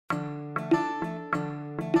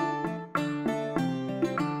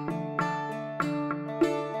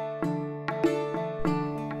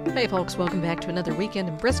Hey folks, welcome back to another weekend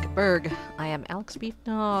in Brisketburg. I am Alex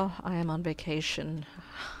Beefgnaw. I am on vacation.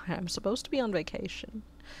 I'm supposed to be on vacation.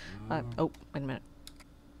 Oh, wait a minute.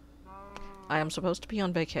 I am supposed to be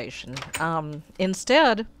on vacation.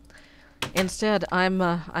 Instead,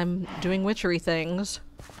 I'm doing witchery things.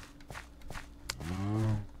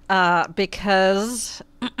 Because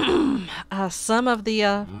some of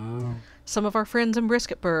our friends in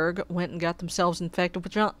Brisketburg went and got themselves infected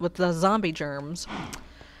with the zombie germs.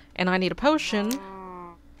 And I need a potion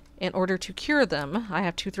in order to cure them. I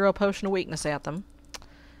have to throw a potion of weakness at them.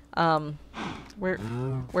 Where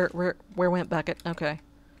went Bucket? Okay.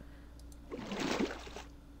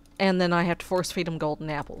 And then I have to force feed them golden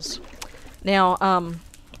apples. Now,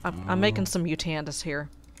 I'm making some Mutandis here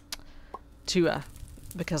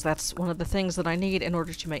because that's one of the things that I need in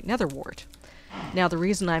order to make nether wart. Now, the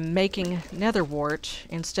reason I'm making nether wart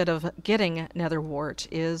instead of getting nether wart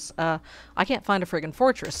is I can't find a friggin'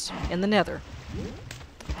 fortress in the nether.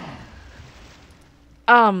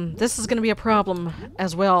 This is going to be a problem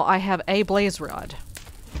as well. I have a blaze rod,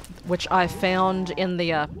 which I found in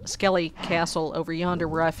the Skelly Castle over yonder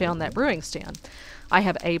where I found that brewing stand. I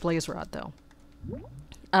have a blaze rod, though.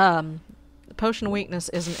 The potion of weakness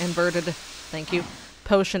is an inverted, thank you,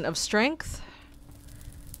 potion of strength.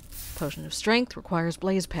 Potion of strength requires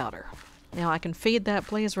blaze powder. Now I can feed that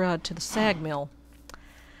blaze rod to the sag mill,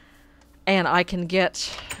 and I can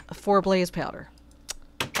get 4 blaze powder.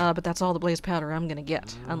 But that's all the blaze powder I'm gonna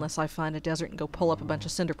get, unless I find a desert and go pull up a bunch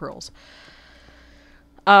of cinder pearls.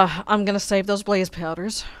 I'm gonna save those blaze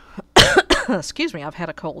powders. Excuse me, I've had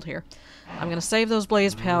a cold here. I'm gonna save those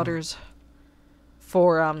blaze powders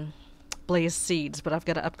for blaze seeds, but I've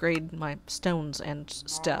got to upgrade my stones and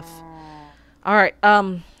stuff. Alright,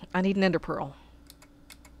 I need an ender pearl.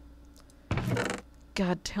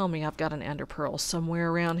 God, tell me I've got an ender pearl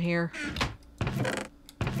somewhere around here.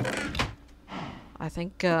 I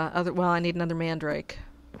think, well, I need another mandrake.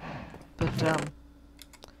 But,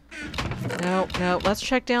 no, let's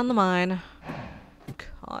check down the mine.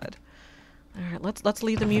 God. Alright, let's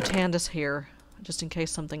leave the Mutandis here, just in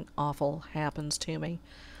case something awful happens to me.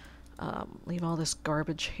 Leave all this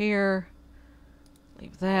garbage here.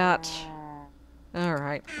 Leave that.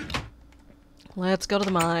 Alright. Let's go to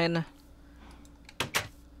the mine.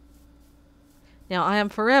 Now, I am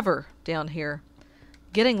forever down here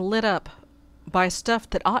getting lit up by stuff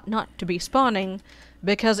that ought not to be spawning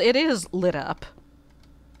because it is lit up.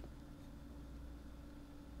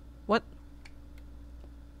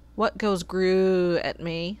 What goes grew at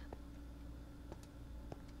me?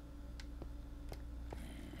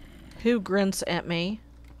 Who grunts at me?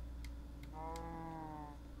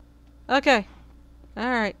 Okay.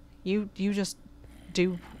 Alright. You just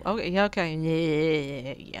do... Okay, yeah, okay.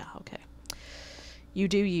 Yeah, okay. You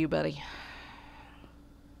do you, buddy.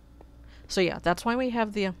 So yeah, that's why we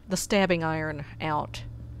have the stabbing iron out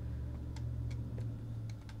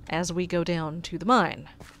as we go down to the mine.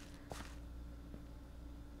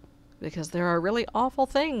 Because there are really awful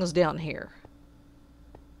things down here.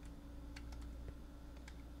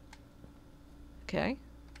 Okay.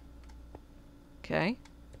 Okay.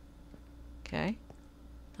 Okay.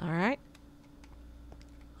 Alright.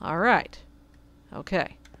 Alright.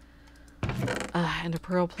 Okay. Ender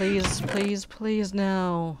pearl, please, please, please,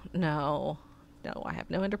 no. No. No, I have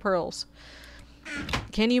no ender pearls.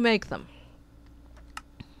 Can you make them?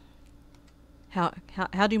 How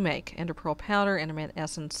do you make ender pearl powder, enderman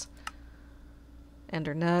essence,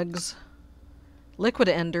 ender nugs, liquid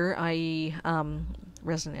ender, i.e.,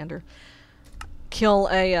 resin ender. Kill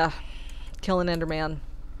an enderman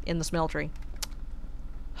in the smeltery.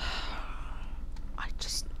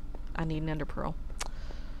 I need an ender pearl.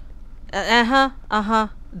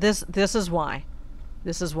 This is why.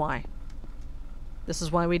 This is why. This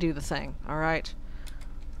is why we do the thing. All right.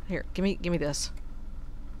 Here, give me this.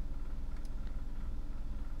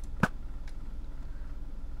 How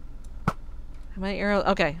many arrows?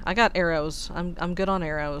 Okay, I got arrows. I'm good on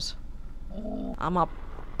arrows. I'm gonna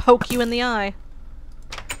poke you in the eye.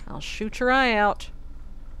 I'll shoot your eye out.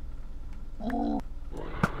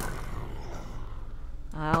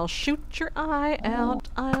 I'll shoot your eye out.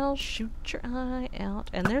 I'll shoot your eye out.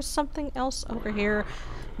 And there's something else over here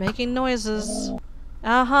making noises.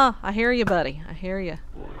 I hear you, buddy. I hear you.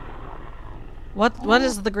 What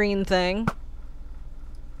is the green thing?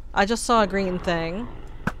 I just saw a green thing.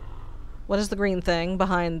 What is the green thing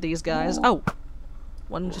behind these guys? Oh!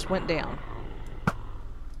 One just went down.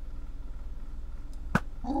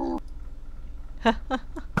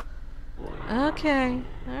 Okay.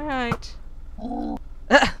 Alright.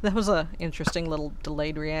 That was a interesting little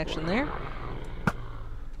delayed reaction there.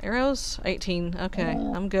 Arrows? 18. Okay,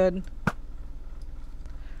 I'm good.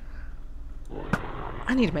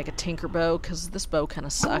 I need to make a tinker bow, because this bow kind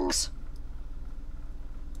of sucks.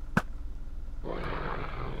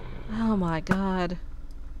 Oh my god.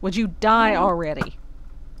 Would you die already?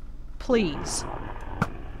 Please.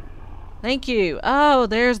 Thank you. Oh,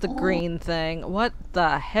 there's the green thing. What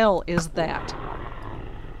the hell is that?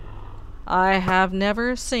 I have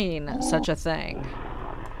never seen such a thing.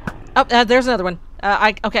 Oh, there's another one.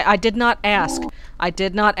 Okay, I did not ask. I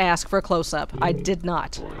did not ask for a close-up. I did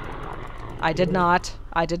not. I did not.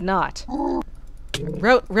 I did not.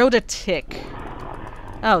 Wrote a tick.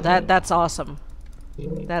 Oh, that's awesome.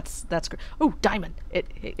 That's great. Oh, diamond.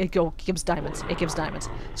 It gives diamonds. It gives diamonds.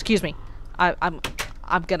 Excuse me. I'm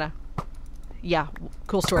gonna. Yeah,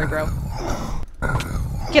 cool story, bro.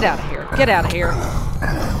 Get out of here. Get out of here.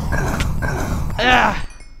 Ugh.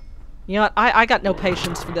 You know what? I got no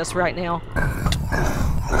patience for this right now.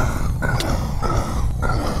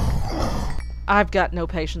 I've got no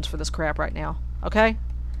patience for this crap right now. Okay?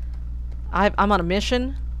 I'm on a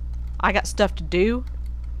mission. I got stuff to do.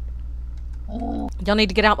 Y'all need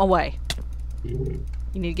to get out my way. You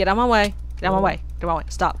need to get out my way. Get out my way. Get out my way.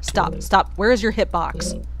 Stop. Stop. Stop. Where is your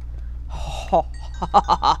hitbox?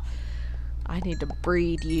 I need to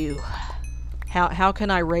breed you. How can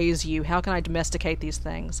I raise you? How can I domesticate these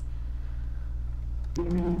things?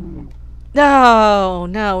 No,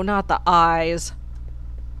 no, not the eyes.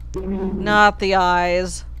 Not the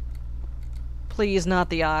eyes. Please, not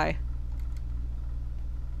the eye.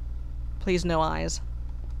 Please, no eyes.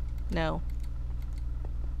 No.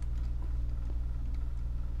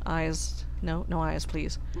 Eyes. No, no eyes,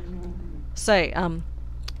 please. Say, an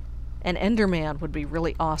Enderman would be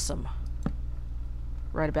really awesome.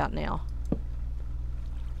 Right about now.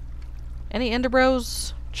 Any Ender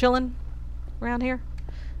Bros chilling around here?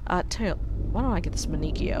 Why don't I get this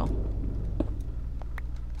Manicchio?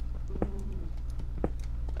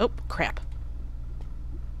 Oh, crap.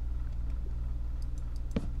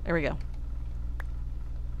 There we go.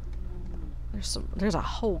 There's a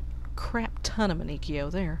whole crap ton of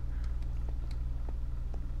Manicchio there.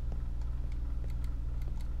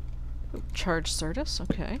 Ooh, charge Certus,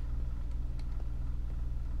 okay.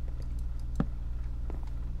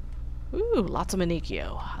 Ooh, lots of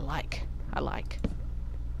Manicchio. I like.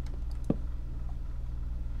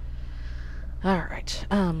 Alright,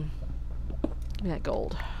 give me that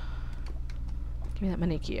gold. Give me that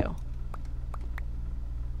Manicchio.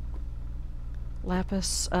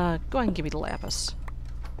 Lapis, go ahead and give me the lapis.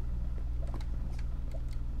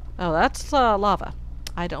 Oh, that's, lava.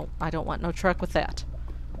 I don't want no truck with that.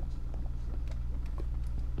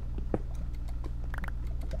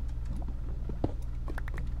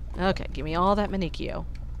 Okay, give me all that Manicchio.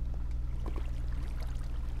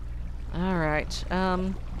 Alright,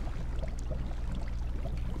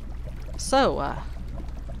 so,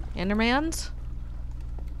 Endermans?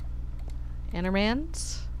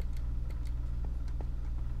 Endermans?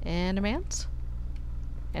 Endermans?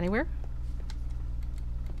 Anywhere?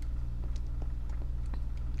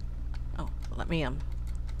 Oh, let me,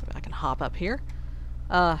 I can hop up here.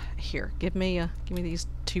 Here, give me these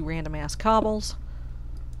 2 random ass cobbles.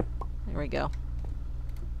 There we go.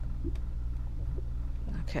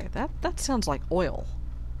 Okay, that sounds like oil.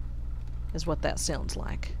 Is what that sounds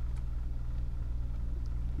like.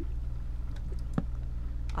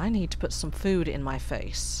 I need to put some food in my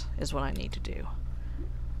face, is what I need to do.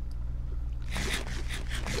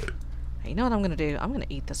 You know what I'm gonna do? I'm gonna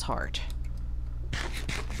eat this heart.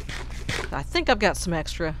 I think I've got some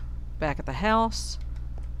extra back at the house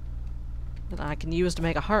that I can use to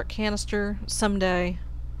make a heart canister someday.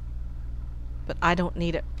 But I don't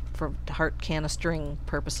need it for heart canistering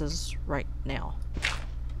purposes right now.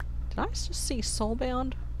 Did I just see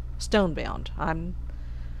soulbound? Stonebound.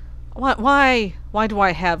 Why do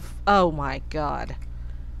I have... Oh my god.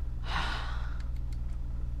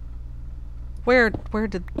 Where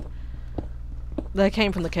did... They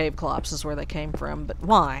came from the caveclops is where they came from, but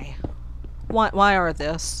why? Why are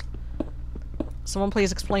this? Someone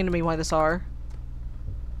please explain to me why this are.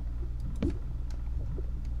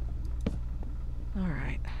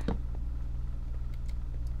 Alright.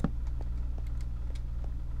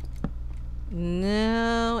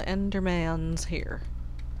 No Endermans here.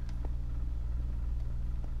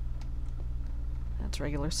 That's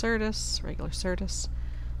regular Certus, regular Certus.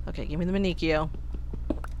 Okay, give me the Manicchio.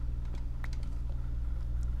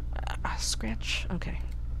 Scratch. Okay.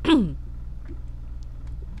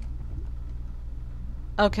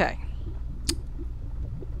 Okay.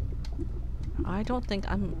 I don't think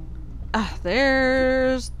I'm...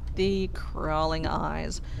 there's The crawling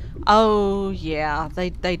eyes. Oh, yeah, they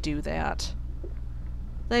do that.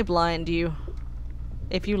 They blind you.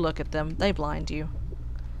 If you look at them, they blind you.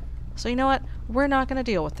 So you know what? We're not going to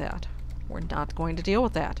deal with that. We're not going to deal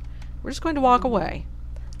with that. We're just going to walk away.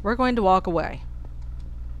 We're going to walk away.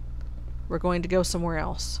 We're going to go somewhere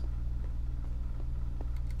else.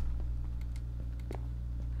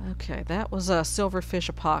 Okay, that was a silverfish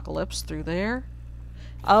apocalypse through there.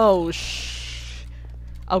 Oh,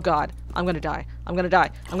 oh God, I'm gonna die. I'm gonna die.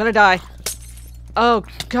 I'm gonna die. Oh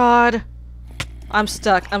God. I'm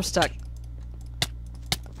stuck. I'm stuck.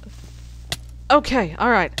 Okay,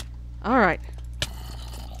 alright. Alright.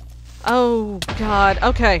 Oh God,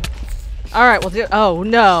 okay. Alright, well, oh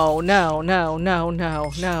no, no, no, no,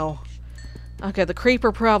 no, no. Okay, the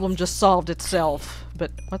creeper problem just solved itself.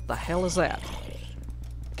 But what the hell is that?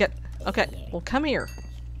 Get, okay, well come here.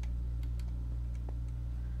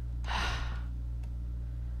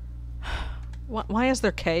 Why is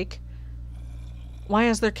there cake? Why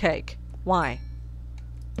is there cake? Why?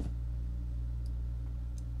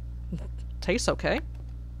 Tastes okay.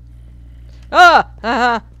 Ah!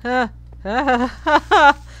 Ah! Ah! Ah!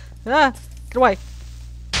 Ah! Ah! Get away.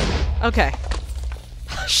 Okay.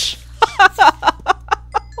 Hush.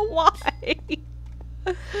 Why?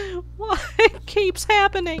 Why it keeps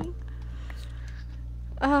happening?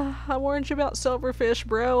 I warned you about silverfish,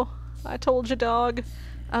 bro. I told you, dog.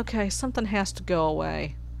 Okay, something has to go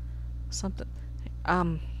away. Something.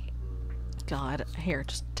 God, here,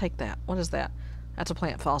 just take that. What is that? That's a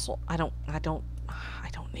plant fossil. I don't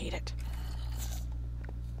need it.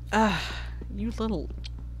 You little.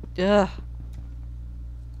 I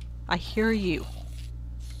hear you.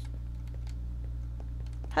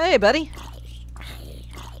 Hey, buddy.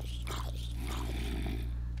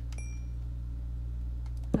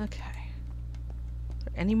 Okay. Are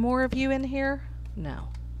there any more of you in here? No.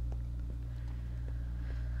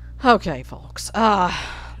 Okay, folks. God,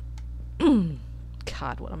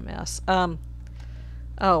 what a mess. Oh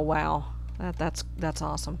wow. That's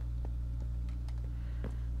awesome.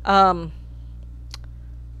 I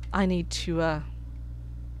need to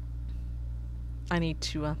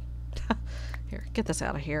here, get this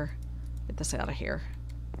out of here. Get this out of here.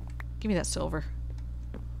 Give me that silver.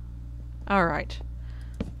 Alright.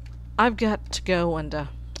 I've got to go and, I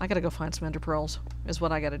gotta go find some ender pearls, is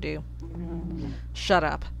what I gotta do. Shut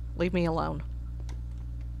up. Leave me alone.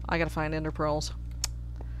 I gotta find ender pearls.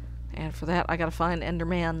 And for that, I gotta find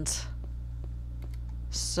endermans.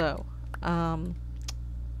 So,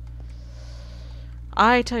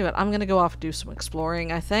 I tell you what, I'm gonna go off and do some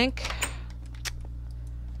exploring, I think.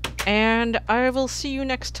 And I will see you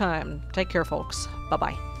next time. Take care, folks.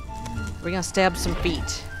 Bye-bye. We're gonna stab some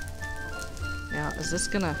feet. Now, is this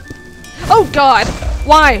gonna... Oh, God!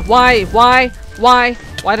 Why? Why? Why? Why?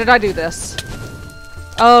 Why did I do this?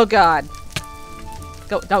 Oh, God.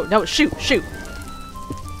 Go. No, no, shoot, shoot.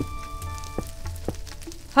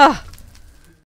 Ah.